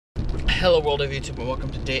Hello world of YouTube and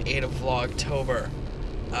welcome to day 8 of Vlogtober.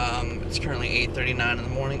 It's currently 8:39 in the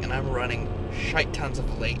morning and I'm running shite tons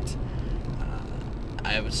of late.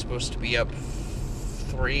 I was supposed to be up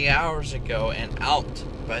 3 hours ago and out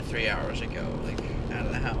by 3 hours ago, like out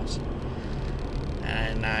of the house.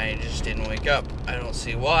 And I just didn't wake up. I don't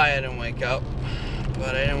see why I didn't wake up,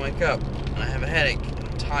 but I didn't wake up. And I have a headache and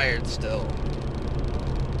I'm tired still.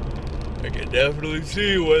 I can definitely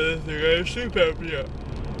see why I have sleep apnea.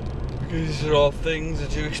 These are all things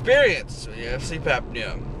that you experience when you have sleep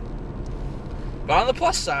apnea. But on the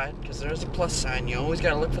plus side, because there's a plus sign, you always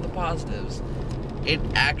gotta look for the positives. It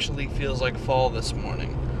actually feels like fall this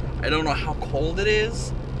morning. I don't know how cold it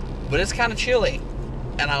is, but it's kind of chilly.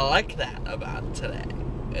 And I like that about today.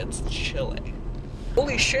 It's chilly.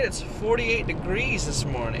 Holy shit, it's 48 degrees this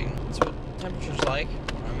morning. That's what the temperature's like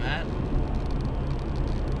where I'm at.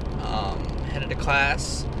 Headed to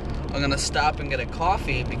class. I'm gonna stop and get a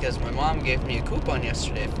coffee because my mom gave me a coupon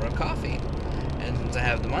yesterday for a coffee. And since I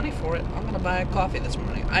have the money for it, I'm gonna buy a coffee this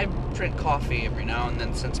morning. I drink coffee every now and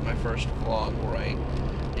then since my first vlog where I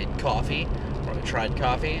did coffee, or I tried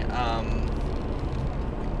coffee. I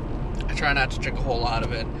try not to drink a whole lot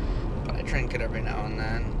of it, but I drink it every now and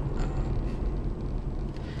then.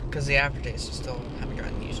 Because the aftertaste I still haven't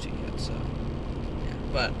gotten used to yet, so yeah.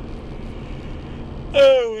 But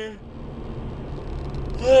anyway,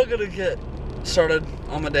 I'm gonna get started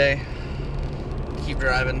on my day, keep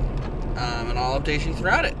driving, and I'll update you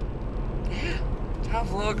throughout it. Yeah, that's how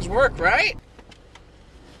vlogs work, right?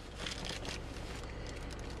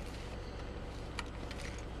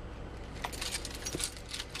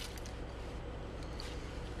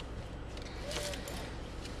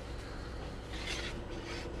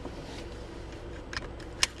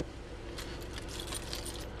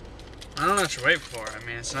 I don't know what to wait for. I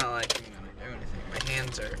mean, it's not like I'm gonna do anything. My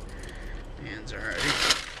hands are hurting.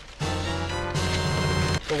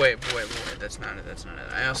 But wait, that's not it,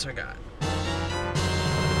 I also got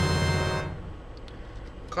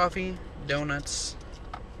coffee, donuts,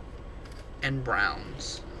 and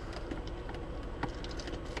browns.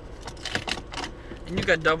 And you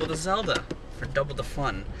got double the Zelda for double the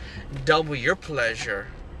fun. Double your pleasure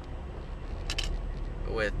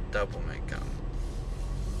with double makeup.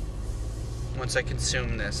 Once I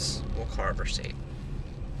consume this, we'll Carversate.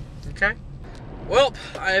 Okay? Well,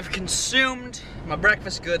 I have consumed my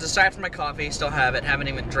breakfast goods, aside from my coffee. Still have it. Haven't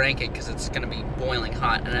even drank it because it's going to be boiling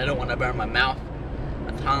hot, and I don't want to burn my mouth,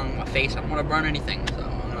 my tongue, my face. I don't want to burn anything, so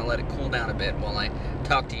I'm going to let it cool down a bit while I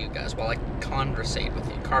talk to you guys, while I Carversate with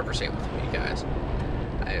you guys.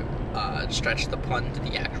 I stretched the pun to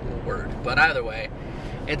the actual word. But either way,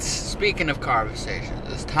 it's, speaking of Carversation,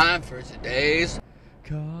 it's time for today's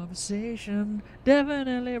conversation.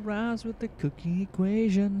 Definitely rhymes with the cookie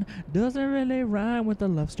equation. Doesn't really rhyme with the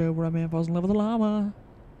love story where a man falls in love with a llama.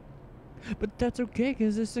 But that's okay,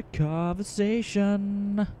 cause it's a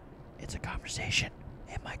conversation. It's a conversation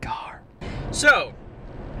in my car. So,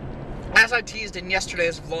 as I teased in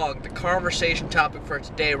yesterday's vlog, the conversation topic for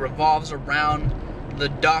today revolves around the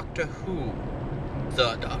Doctor Who.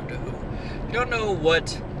 The Doctor Who. If you don't know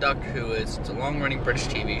what Doctor Who is, it's a long-running British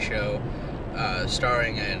TV show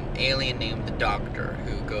starring an alien named the Doctor,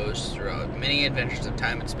 who goes throughout many adventures of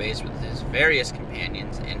time and space with his various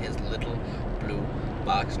companions in his little blue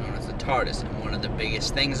box known as the TARDIS. And one of the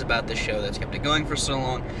biggest things about this show that's kept it going for so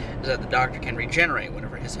long is that the Doctor can regenerate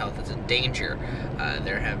whenever his health is in danger.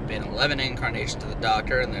 There have been 11 incarnations of the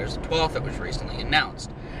Doctor, and there's a 12th that was recently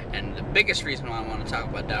announced. And the biggest reason why I want to talk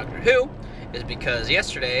about Doctor Who is because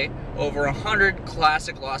yesterday, over 100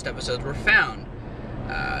 classic lost episodes were found.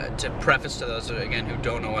 To preface to those, again, who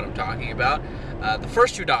don't know what I'm talking about, the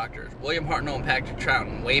first two Doctors, William Hartnell and Patrick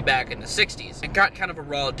Troughton, way back in the 60s, it got kind of a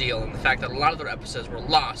raw deal in the fact that a lot of their episodes were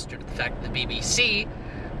lost due to the fact that the BBC,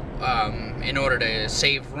 in order to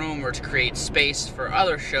save room or to create space for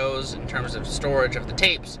other shows in terms of storage of the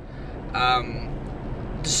tapes,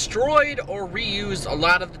 destroyed or reused a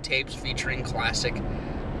lot of the tapes featuring classic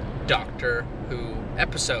Doctor Who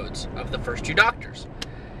episodes of the first two Doctors.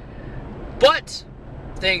 But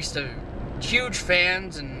thanks to huge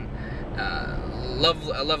fans and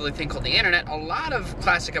a lovely thing called the internet, a lot of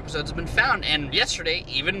classic episodes have been found, and yesterday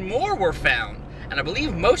even more were found, and I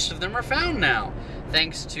believe most of them are found now,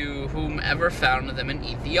 thanks to whomever found them in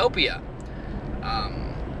Ethiopia.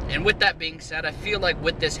 And with that being said, I feel like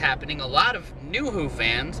with this happening, a lot of new Who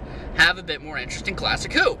fans have a bit more interest in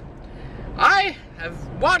classic Who. I have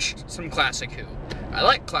watched some classic Who. I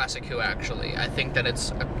like classic Who, actually. I think that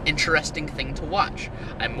it's an interesting thing to watch.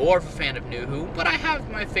 I'm more of a fan of New Who, but I have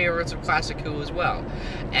my favorites of classic Who as well.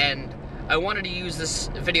 And I wanted to use this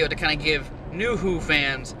video to kind of give New Who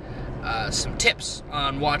fans some tips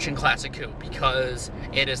on watching Classic Who, because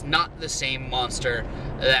it is not the same monster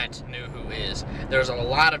that New Who is. There's a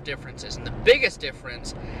lot of differences, and the biggest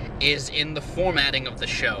difference is in the formatting of the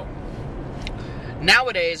show.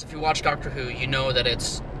 Nowadays, if you watch Doctor Who, you know that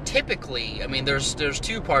it's typically, I mean, there's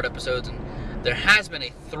 2-part episodes, and there has been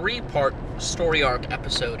a 3-part story arc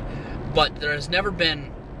episode, but there has never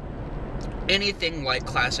been anything like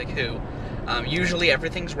Classic Who. Usually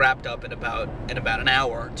everything's wrapped up in about an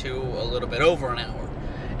hour to a little bit over an hour.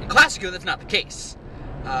 In Classic Who, that's not the case.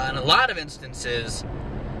 In a lot of instances,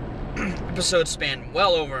 episodes span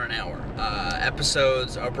well over an hour.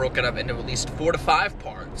 Episodes are broken up into at least 4 to 5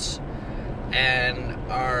 parts, and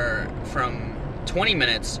are from 20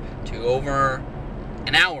 minutes to over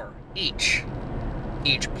an hour each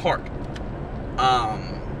part.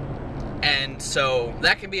 And so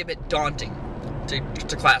that can be a bit daunting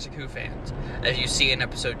to Classic Who fans. If you see an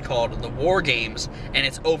episode called The War Games, and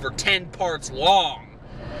it's over 10 parts long,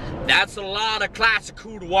 that's a lot of Classic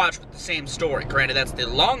Who to watch with the same story. Granted, that's the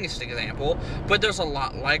longest example, but there's a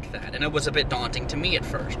lot like that, and it was a bit daunting to me at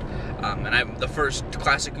first. The first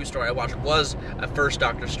Classic Who story I watched was a First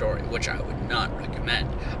Doctor story, which I would not recommend.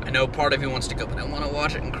 I know part of you wants to go, but I want to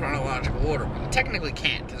watch it in chronological order. Well, you technically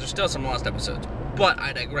can't, because there's still some lost episodes, but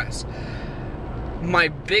I digress. My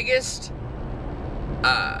biggest...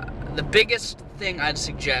 the biggest thing I'd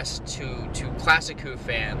suggest to Classic Who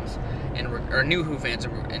fans, or New Who fans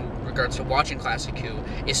in regards to watching Classic Who,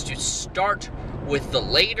 is to start with the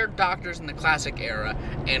later Doctors in the Classic era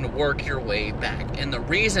and work your way back. And the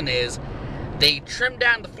reason is, they trimmed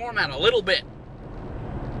down the format a little bit.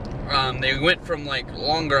 They went from, like,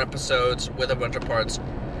 longer episodes with a bunch of parts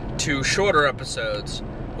to shorter episodes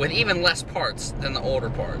with even less parts than the older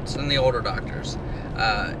Doctors.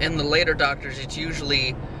 In the later Doctors, it's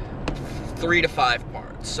usually 3 to 5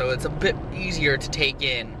 parts, so it's a bit easier to take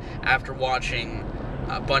in after watching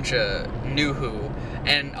a bunch of New Who.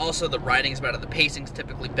 And also the writing's better, the pacing's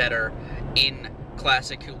typically better in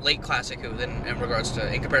Classic Who, late Classic Who, than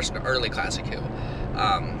in comparison to early Classic Who.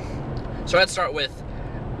 So I'd start with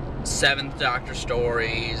 7th Doctor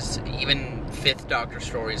stories, even 5th Doctor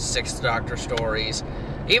stories, 6th Doctor stories,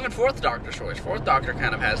 even 4th Doctor stories. 4th Doctor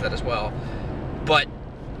kind of has that as well. But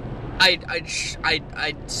I'd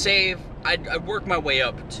work my way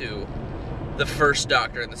up to the 1st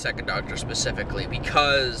Doctor and the 2nd Doctor specifically,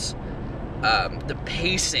 because the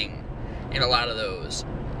pacing in a lot of those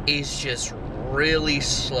is just really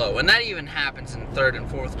slow. And that even happens in 3rd and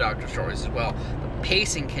 4th Doctor stories as well. The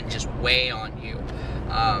pacing can just weigh on you,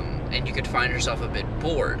 and you could find yourself a bit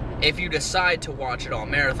bored if you decide to watch it all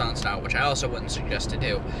marathon style, which I also wouldn't suggest to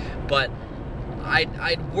do. But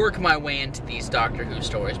I'd work my way into these Doctor Who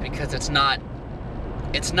stories, because it's not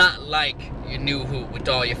like your New Who with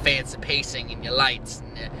all your fancy pacing and your lights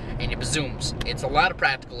and your bazooms. It's a lot of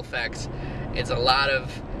practical effects, it's a lot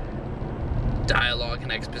of dialogue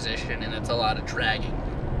and exposition, and it's a lot of dragging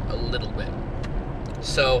a little bit.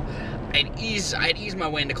 So I'd ease my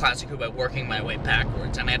way into Classic Who by working my way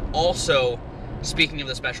backwards. And I'd also, speaking of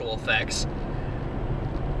the special effects,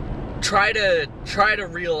 try to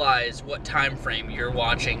realize what time frame you're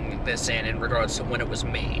watching this in regards to when it was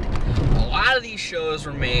made. A lot of these shows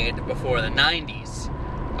were made before the 90s.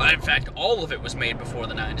 In fact, all of it was made before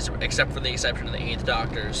the 90s, except for the exception of the 8th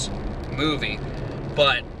Doctor's movie.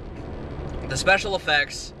 But the special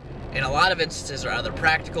effects, in a lot of instances, are either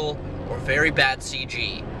practical or very bad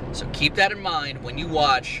CG. So keep that in mind when you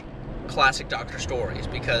watch classic Doctor stories,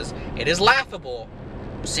 because it is laughable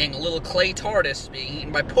seeing a little clay TARDIS being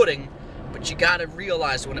eaten by pudding, but you gotta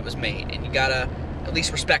realize when it was made, and you gotta at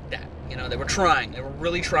least respect that. You know, they were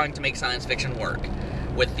really trying to make science fiction work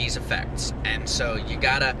with these effects, and so you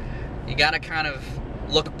gotta kind of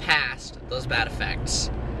look past those bad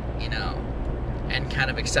effects, you know, and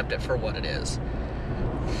kind of accept it for what it is.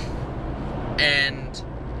 And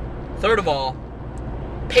third of all,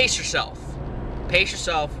 pace yourself. Pace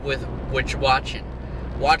yourself with what you're watching.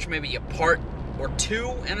 Watch maybe a part or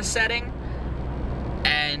two in a setting,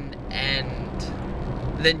 and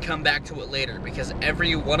then come back to it later, because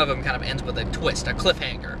every one of them kind of ends with a twist, a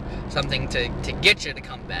cliffhanger, something to get you to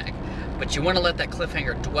come back. But you want to let that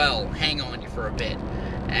cliffhanger hang on you for a bit,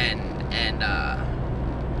 and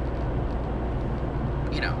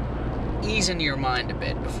you know, ease into your mind a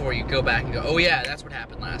bit before you go back and go, oh yeah, that's what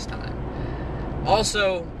happened last time.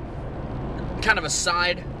 Also, kind of a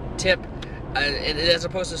side tip, as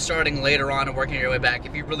opposed to starting later on and working your way back,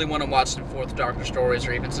 if you really want to watch some 4th Doctor stories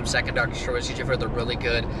or even some 2nd Doctor stories, because you've heard they're really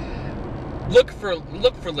good, look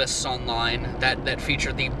for lists online that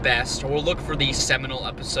feature the best, or look for these seminal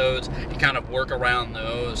episodes to kind of work around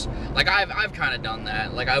those. Like I've kind of done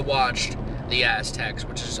that. Like I watched The Aztecs,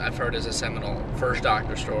 which is I've heard is a seminal first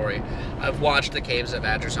Doctor story. I've watched The Caves of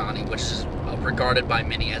Adrasani, which is regarded by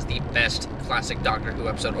many as the best classic Doctor Who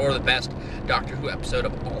episode, or the best Doctor Who episode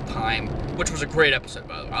of all time, which was a great episode,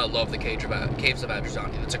 by the way. I love The Caves of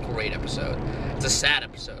Adrasani. It's a great episode. It's a sad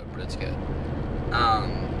episode, but it's good.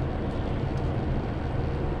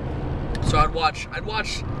 So I'd watch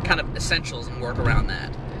kind of essentials and work around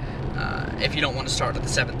that. If you don't want to start at the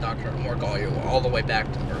 7th Doctor and work all the way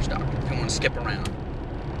back to the 1st Doctor. If you want to skip around,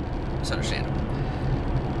 it's understandable.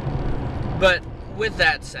 But with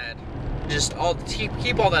that said, just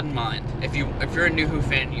keep all that in mind. If you're a new Who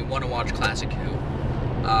fan and you want to watch classic Who,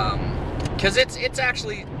 because it's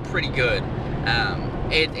actually pretty good.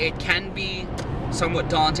 It can be somewhat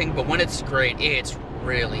daunting, but when it's great, it's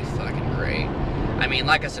really fucking great. I mean,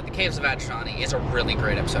 like I said, The Caves of Adrasani is a really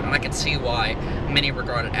great episode, and I can see why many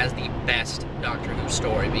regard it as the best Doctor Who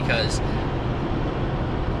story, because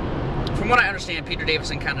from what I understand, Peter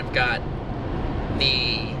Davison kind of got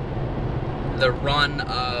the run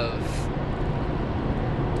of,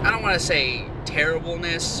 I don't want to say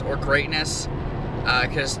terribleness or greatness,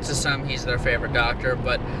 because to some he's their favorite Doctor,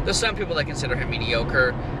 but there's some people that consider him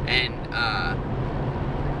mediocre, and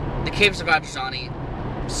The Caves of Adrasani,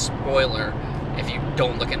 spoiler, if you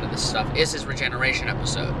don't look into this stuff, is his regeneration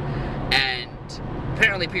episode. And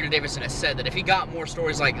apparently Peter Davison has said that if he got more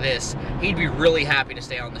stories like this, he'd be really happy to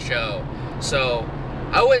stay on the show. So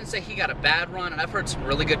I wouldn't say he got a bad run, and I've heard some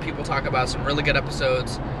really good people talk about some really good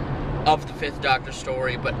episodes of the 5th Doctor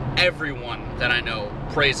story, but everyone that I know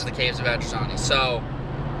praises The Caves of Adrasani. So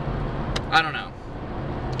I don't know.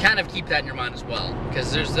 Kind of keep that in your mind as well,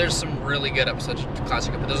 because there's some really good episodes of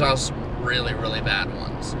classic, but there's also some really, really bad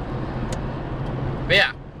ones. But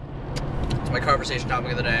yeah, that's my conversation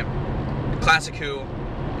topic of the day. Classic Who,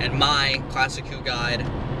 and my Classic Who guide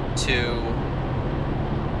to,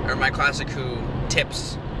 or my Classic Who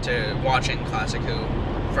tips to watching Classic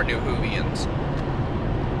Who for new Whovians.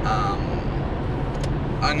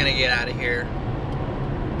 I'm gonna get out of here,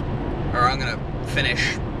 or I'm gonna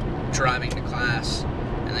finish driving to class,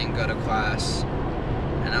 and then go to class,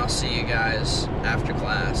 and I'll see you guys after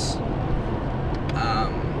class.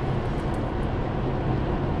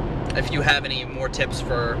 If you have any more tips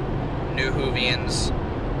for new Whovians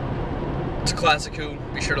to Classic Who,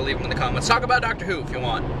 be sure to leave them in the comments. Talk about Doctor Who if you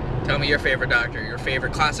want. Tell me your favorite Doctor, your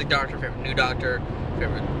favorite classic Doctor, favorite new Doctor,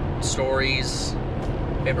 favorite stories,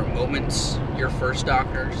 favorite moments, your first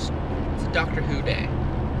Doctors. It's a Doctor Who day.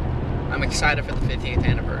 I'm excited for the 50th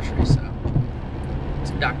anniversary, so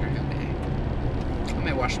it's a Doctor Who day. I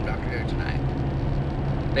may watch some Doctor Who tonight.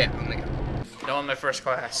 But yeah, I'm gonna go. Doing my first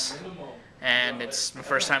class. And it's my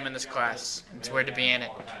first time in this class. It's weird to be in it,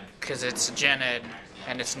 because it's gen ed,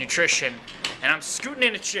 and it's nutrition, and I'm scooting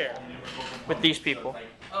in a chair with these people.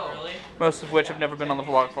 Oh, really? Most of which have never been on the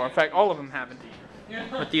vlog for. In fact, all of them haven't.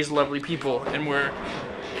 With these lovely people, and we're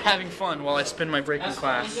having fun while I spend my break in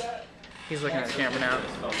class. He's looking at the camera now.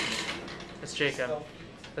 That's Jacob.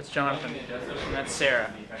 That's Jonathan. And that's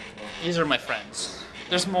Sarah. These are my friends.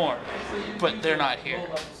 There's more, but they're not here.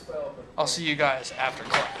 I'll see you guys after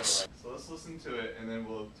class. So let's listen to it, and then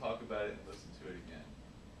we'll talk about it and listen to it again.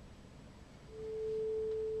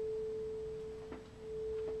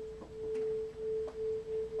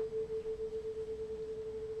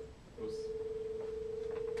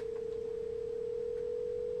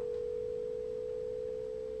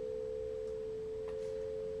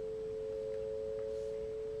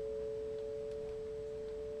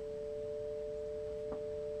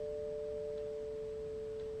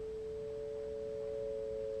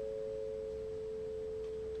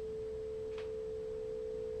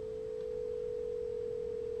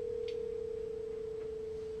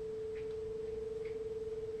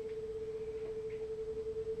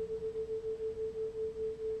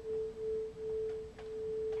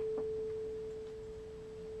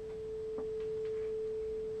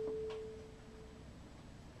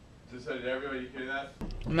 So did everybody hear that?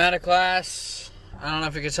 I'm out of class. I don't know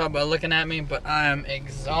if you can tell by looking at me, but I am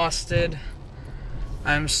exhausted.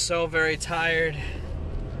 I'm so very tired.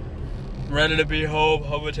 I'm ready to be home.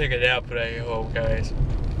 I'm gonna take a nap when I get home, guys.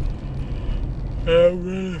 I'm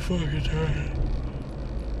really fucking tired.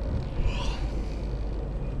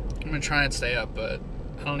 I'm gonna try and stay up, but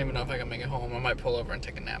I don't even know if I can make it home. I might pull over and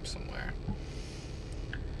take a nap somewhere.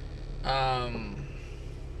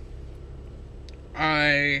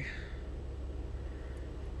 I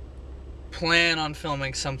plan on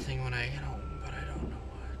filming something when I get home, but I don't know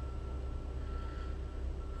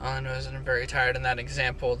All I know is that I'm very tired, and that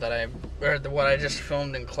example that what I just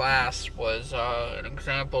filmed in class was an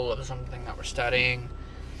example of something that we're studying.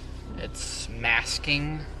 It's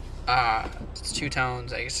masking. It's two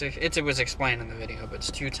tones. I guess it was explained in the video, but it's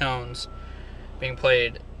two tones being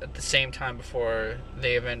played at the same time before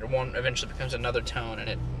one eventually becomes another tone,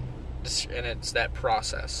 and it's that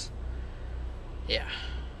process. Yeah,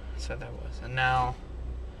 so that was. And now,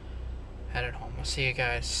 headed home. I'll see you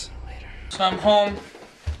guys later. So I'm home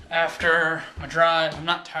after my drive. I'm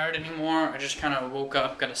not tired anymore. I just kind of woke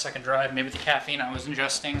up, got a second drive. Maybe the caffeine I was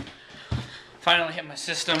ingesting finally hit my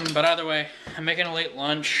system. But either way, I'm making a late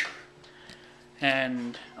lunch,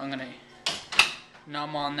 and I'm gonna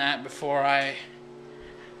numb on that before I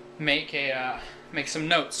make some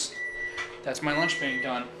notes. That's my lunch being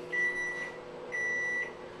done.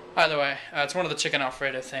 Either way, it's one of the chicken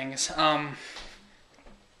Alfredo things.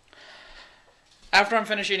 After I'm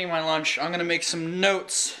finished eating my lunch, I'm gonna make some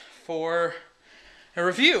notes for a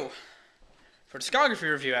review, for a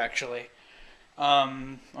discography review actually.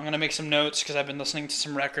 I'm gonna make some notes because I've been listening to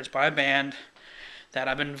some records by a band that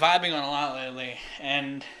I've been vibing on a lot lately,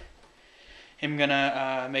 and I'm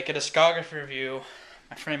gonna make a discography review.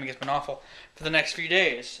 My framing has been awful for the next few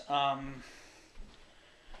days,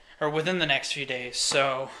 or within the next few days.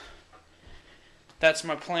 So that's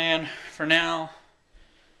my plan for now.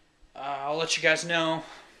 I'll let you guys know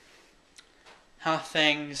how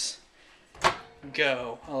things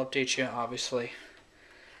go. I'll update you, obviously,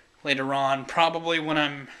 later on. Probably when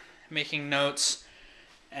I'm making notes,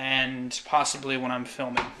 and possibly when I'm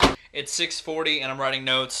filming. It's 6:40 and I'm writing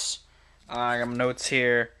notes. I got notes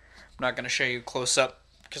here. I'm not going to show you close up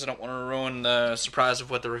because I don't want to ruin the surprise of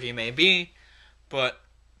what the review may be. But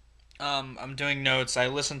I'm doing notes. I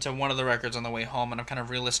listened to one of the records on the way home, and I'm kind of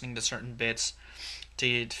re-listening to certain bits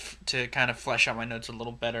to kind of flesh out my notes a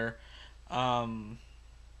little better. And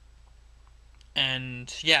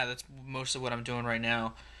yeah, that's most of what I'm doing right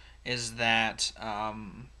now, is that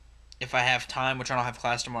if I have time, which I don't have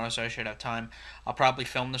class tomorrow, so I should have time, I'll probably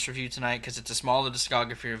film this review tonight because it's a smaller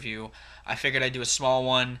discography review. I figured I'd do a small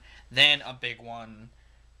one, then a big one,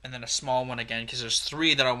 and then a small one again, because there's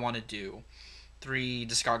three that I want to do. 3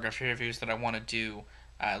 discography reviews that I want to do,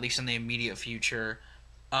 at least in the immediate future.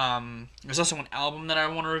 There's also an album that I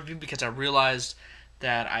want to review because I realized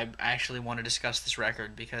that I actually want to discuss this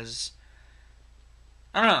record because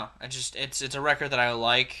I don't know. It's a record that I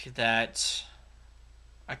like that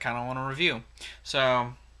I kind of want to review.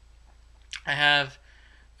 So I have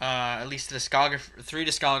at least 3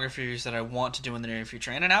 discography reviews that I want to do in the near future,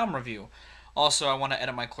 and an album review. Also, I want to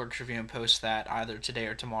edit my Clerks review and post that either today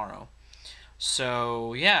or tomorrow.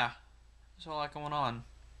 So yeah, there's a lot going on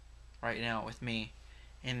right now with me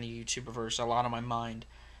in the YouTuberverse, a lot on my mind.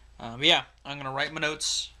 But yeah, I'm going to write my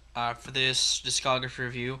notes for this discography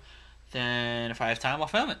review. Then if I have time, I'll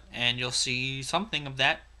film it, and you'll see something of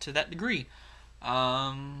that to that degree. So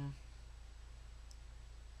I'm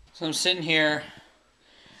sitting here.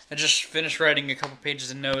 I just finished writing a couple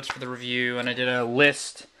pages of notes for the review, and I did a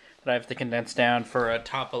list that I have to condense down for a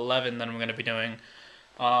top 11 that I'm going to be doing.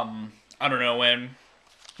 I don't know when,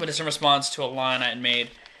 but it's in response to a line I had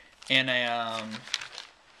made in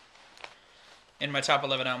in my top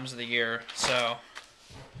 11 albums of the year. So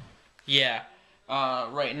yeah,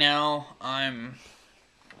 right now I'm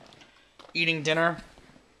eating dinner,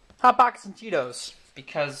 hot pockets and Cheetos,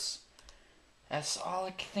 because that's all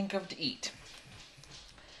I can think of to eat.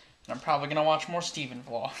 And I'm probably gonna watch more Steven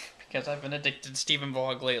Vlog because I've been addicted to Steven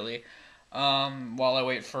Vlog lately. While I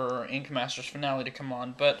wait for Ink Master's finale to come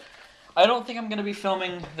on, but I don't think I'm going to be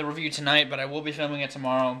filming the review tonight, but I will be filming it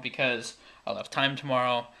tomorrow because I'll have time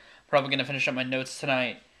tomorrow. Probably going to finish up my notes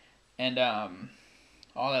tonight and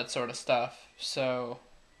all that sort of stuff. So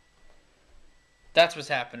that's what's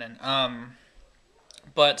happening.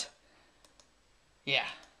 But yeah,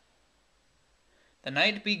 the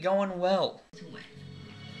night be going well.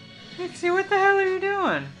 Pixie, what the hell are you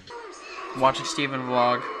doing? Watching Steven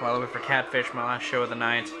Vlog while I wait for Catfish, my last show of the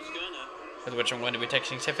night, with which I'm going to be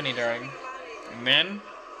texting Tiffany during. And then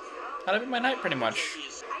that'll be my night pretty much.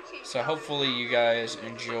 So hopefully you guys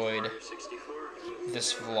enjoyed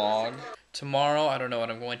this vlog. Tomorrow, I don't know what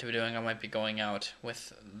I'm going to be doing. I might be going out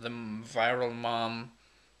with the viral mom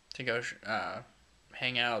to go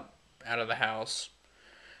hang out of the house.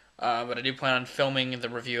 But I do plan on filming the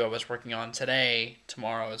review I was working on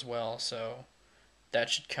tomorrow as well. So that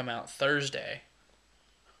should come out Thursday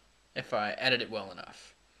if I edit it well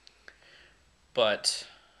enough. But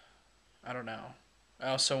I don't know. I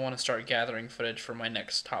also want to start gathering footage for my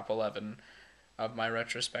next top 11 of my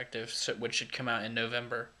retrospective, which should come out in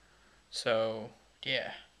November. So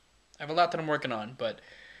yeah, I have a lot that I'm working on, but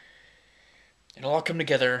It'll all come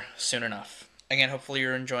together soon enough. Again, hopefully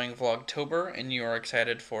you're enjoying Vlogtober and you are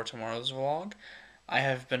excited for tomorrow's vlog. I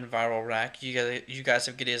have been Viralrak. You guys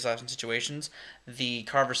have Gideon's Lives and Situations. The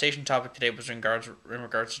conversation topic today was in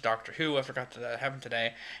regards to Doctor Who. I forgot that happened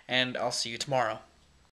today, and I'll see you tomorrow.